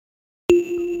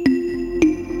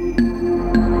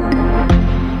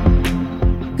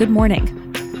Good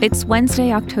morning. It's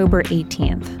Wednesday, October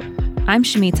 18th. I'm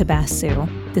Shamita Basu.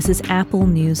 This is Apple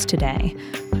News Today.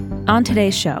 On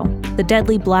today's show, the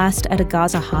deadly blast at a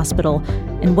Gaza hospital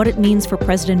and what it means for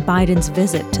President Biden's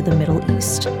visit to the Middle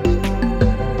East.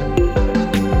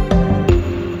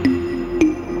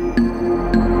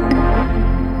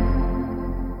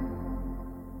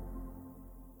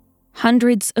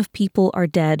 Hundreds of people are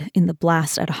dead in the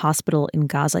blast at a hospital in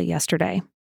Gaza yesterday.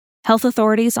 Health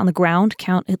authorities on the ground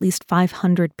count at least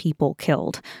 500 people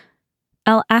killed.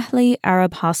 Al Ahli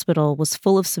Arab Hospital was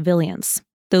full of civilians,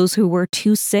 those who were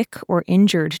too sick or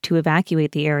injured to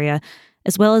evacuate the area,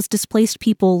 as well as displaced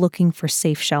people looking for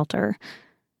safe shelter.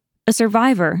 A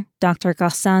survivor, Dr.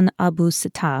 Ghassan Abu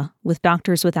Sittah, with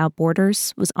Doctors Without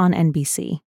Borders, was on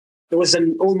NBC. There was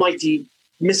an almighty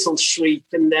missile shriek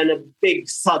and then a big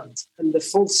thud, and the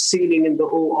false ceiling in the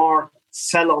OR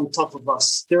fell on top of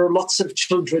us. There are lots of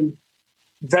children,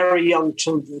 very young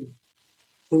children,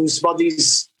 whose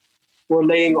bodies were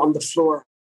laying on the floor.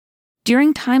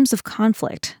 During times of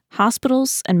conflict,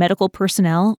 hospitals and medical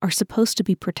personnel are supposed to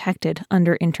be protected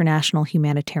under international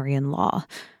humanitarian law.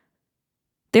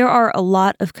 There are a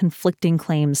lot of conflicting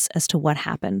claims as to what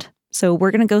happened, so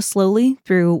we're going to go slowly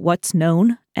through what's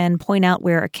known and point out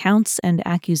where accounts and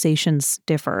accusations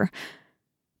differ.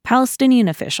 Palestinian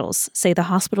officials say the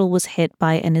hospital was hit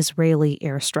by an Israeli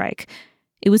airstrike.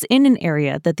 It was in an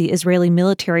area that the Israeli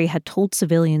military had told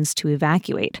civilians to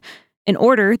evacuate, an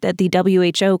order that the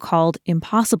WHO called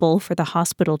impossible for the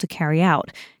hospital to carry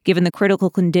out, given the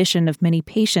critical condition of many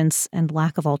patients and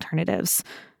lack of alternatives.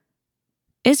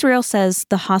 Israel says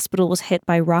the hospital was hit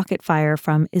by rocket fire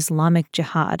from Islamic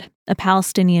Jihad, a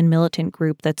Palestinian militant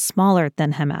group that's smaller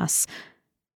than Hamas.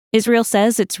 Israel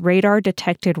says its radar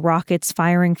detected rockets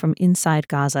firing from inside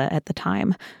Gaza at the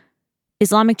time.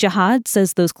 Islamic Jihad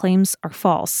says those claims are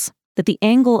false, that the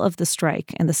angle of the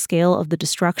strike and the scale of the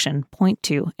destruction point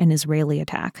to an Israeli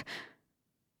attack.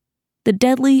 The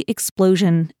deadly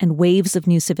explosion and waves of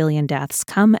new civilian deaths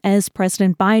come as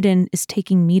President Biden is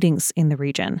taking meetings in the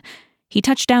region. He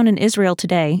touched down in Israel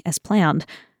today, as planned,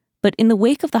 but in the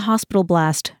wake of the hospital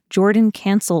blast, Jordan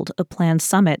canceled a planned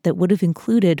summit that would have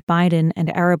included Biden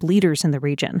and Arab leaders in the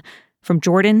region, from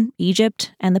Jordan,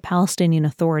 Egypt, and the Palestinian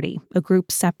Authority, a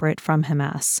group separate from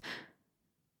Hamas.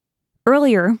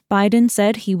 Earlier, Biden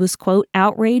said he was, quote,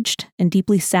 outraged and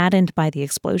deeply saddened by the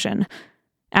explosion.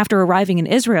 After arriving in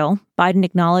Israel, Biden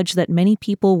acknowledged that many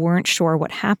people weren't sure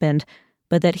what happened,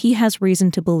 but that he has reason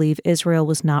to believe Israel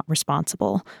was not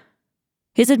responsible.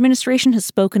 His administration has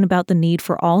spoken about the need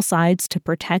for all sides to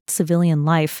protect civilian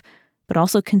life, but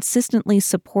also consistently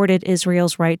supported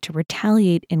Israel's right to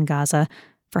retaliate in Gaza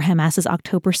for Hamas's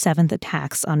October 7th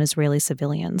attacks on Israeli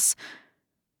civilians.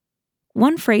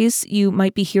 One phrase you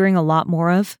might be hearing a lot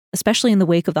more of, especially in the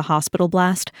wake of the hospital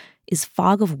blast, is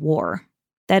fog of war.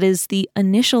 That is the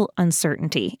initial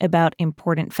uncertainty about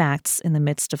important facts in the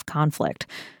midst of conflict.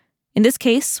 In this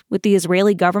case, with the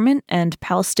Israeli government and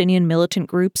Palestinian militant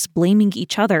groups blaming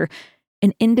each other,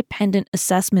 an independent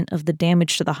assessment of the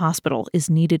damage to the hospital is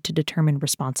needed to determine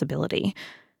responsibility.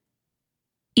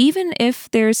 Even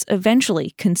if there's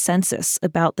eventually consensus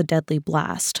about the deadly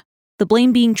blast, the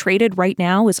blame being traded right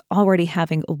now is already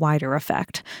having a wider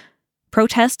effect.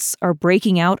 Protests are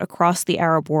breaking out across the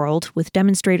Arab world, with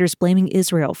demonstrators blaming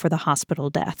Israel for the hospital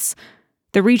deaths.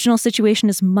 The regional situation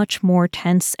is much more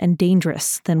tense and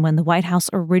dangerous than when the White House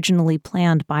originally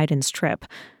planned Biden's trip.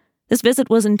 This visit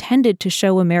was intended to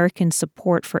show American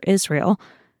support for Israel,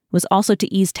 was also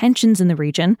to ease tensions in the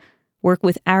region, work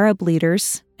with Arab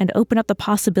leaders, and open up the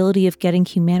possibility of getting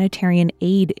humanitarian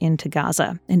aid into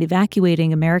Gaza and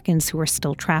evacuating Americans who are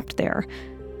still trapped there.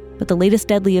 But the latest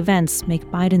deadly events make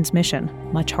Biden's mission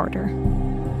much harder.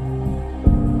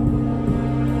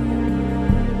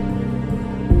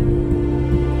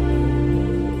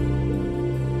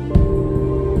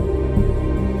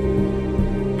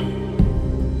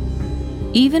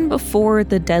 Even before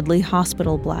the deadly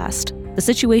hospital blast, the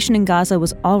situation in Gaza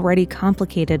was already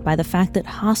complicated by the fact that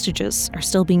hostages are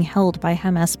still being held by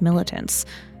Hamas militants.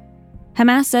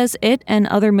 Hamas says it and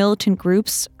other militant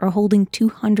groups are holding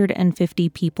 250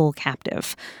 people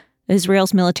captive.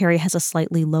 Israel's military has a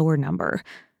slightly lower number.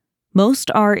 Most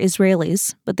are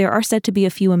Israelis, but there are said to be a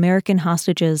few American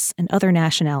hostages and other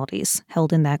nationalities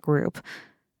held in that group.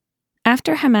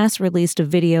 After Hamas released a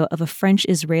video of a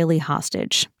French-Israeli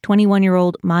hostage,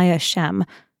 21-year-old Maya Shem,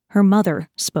 her mother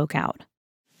spoke out.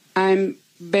 I'm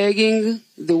begging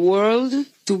the world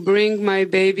to bring my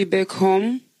baby back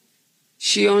home.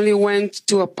 She only went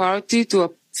to a party, to a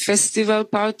festival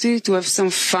party, to have some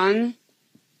fun.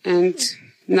 And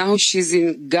now she's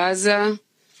in Gaza.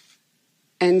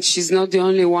 and she's not the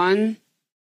only one.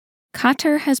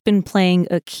 Qatar has been playing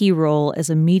a key role as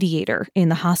a mediator in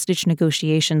the hostage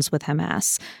negotiations with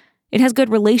Hamas. It has good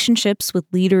relationships with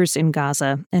leaders in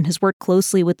Gaza and has worked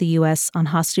closely with the U.S. on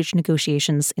hostage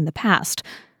negotiations in the past.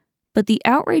 But the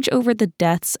outrage over the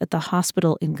deaths at the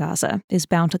hospital in Gaza is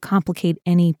bound to complicate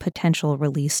any potential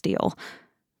release deal.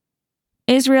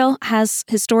 Israel has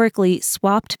historically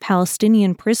swapped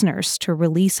Palestinian prisoners to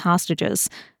release hostages,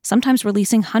 sometimes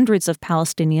releasing hundreds of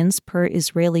Palestinians per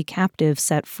Israeli captive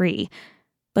set free.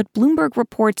 But Bloomberg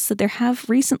reports that there have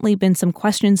recently been some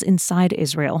questions inside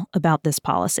Israel about this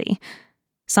policy.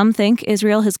 Some think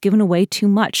Israel has given away too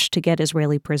much to get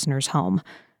Israeli prisoners home.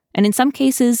 And in some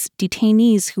cases,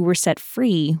 detainees who were set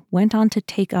free went on to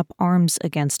take up arms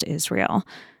against Israel.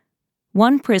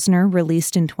 One prisoner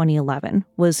released in 2011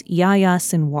 was Yahya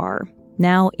Sinwar,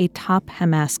 now a top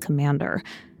Hamas commander.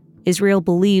 Israel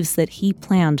believes that he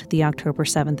planned the October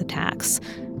 7th attacks.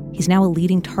 He's now a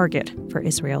leading target for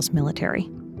Israel's military.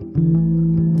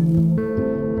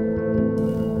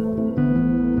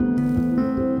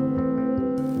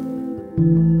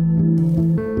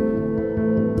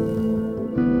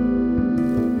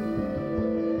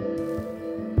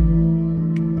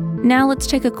 Now let's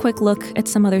take a quick look at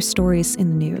some other stories in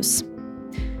the news.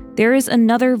 There is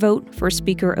another vote for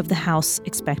Speaker of the House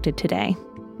expected today.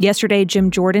 Yesterday,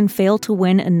 Jim Jordan failed to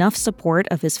win enough support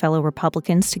of his fellow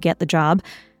Republicans to get the job.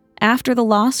 After the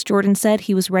loss, Jordan said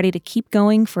he was ready to keep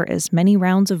going for as many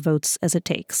rounds of votes as it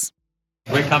takes.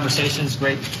 Great conversations,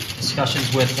 great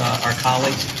discussions with our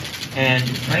colleagues, and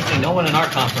frankly, no one in our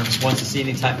conference wants to see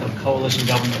any type of coalition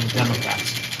government with Democrats.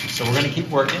 So we're going to keep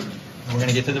working, and we're going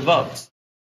to get to the votes.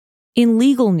 In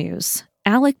legal news,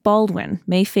 Alec Baldwin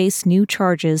may face new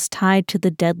charges tied to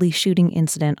the deadly shooting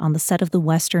incident on the set of the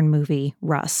Western movie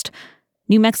Rust.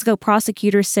 New Mexico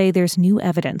prosecutors say there's new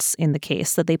evidence in the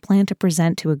case that they plan to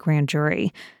present to a grand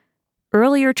jury.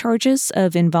 Earlier charges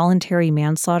of involuntary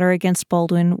manslaughter against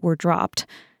Baldwin were dropped.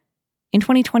 In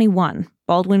 2021,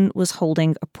 Baldwin was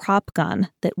holding a prop gun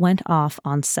that went off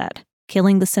on set,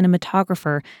 killing the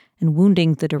cinematographer and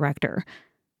wounding the director.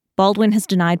 Baldwin has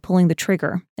denied pulling the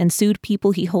trigger and sued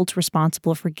people he holds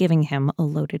responsible for giving him a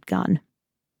loaded gun.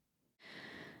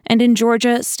 And in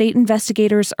Georgia, state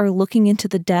investigators are looking into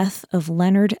the death of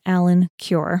Leonard Allen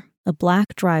Cure, a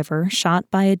black driver shot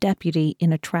by a deputy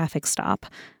in a traffic stop.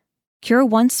 Cure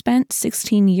once spent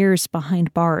 16 years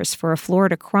behind bars for a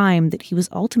Florida crime that he was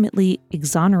ultimately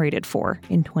exonerated for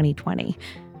in 2020.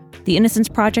 The Innocence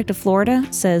Project of Florida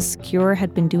says Cure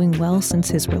had been doing well since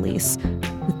his release,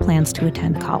 with plans to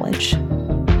attend college.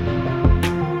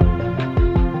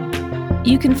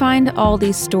 You can find all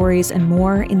these stories and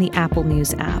more in the Apple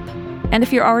News app. And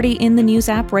if you're already in the News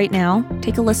app right now,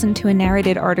 take a listen to a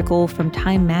narrated article from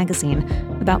Time magazine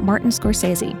about Martin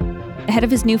Scorsese. Ahead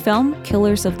of his new film,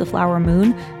 Killers of the Flower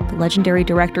Moon, the legendary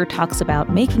director talks about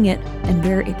making it and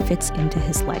where it fits into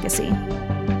his legacy.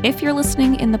 If you're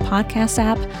listening in the podcast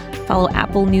app, follow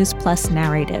Apple News Plus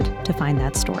Narrated to find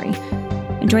that story.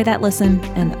 Enjoy that listen,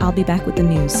 and I'll be back with the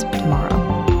news tomorrow.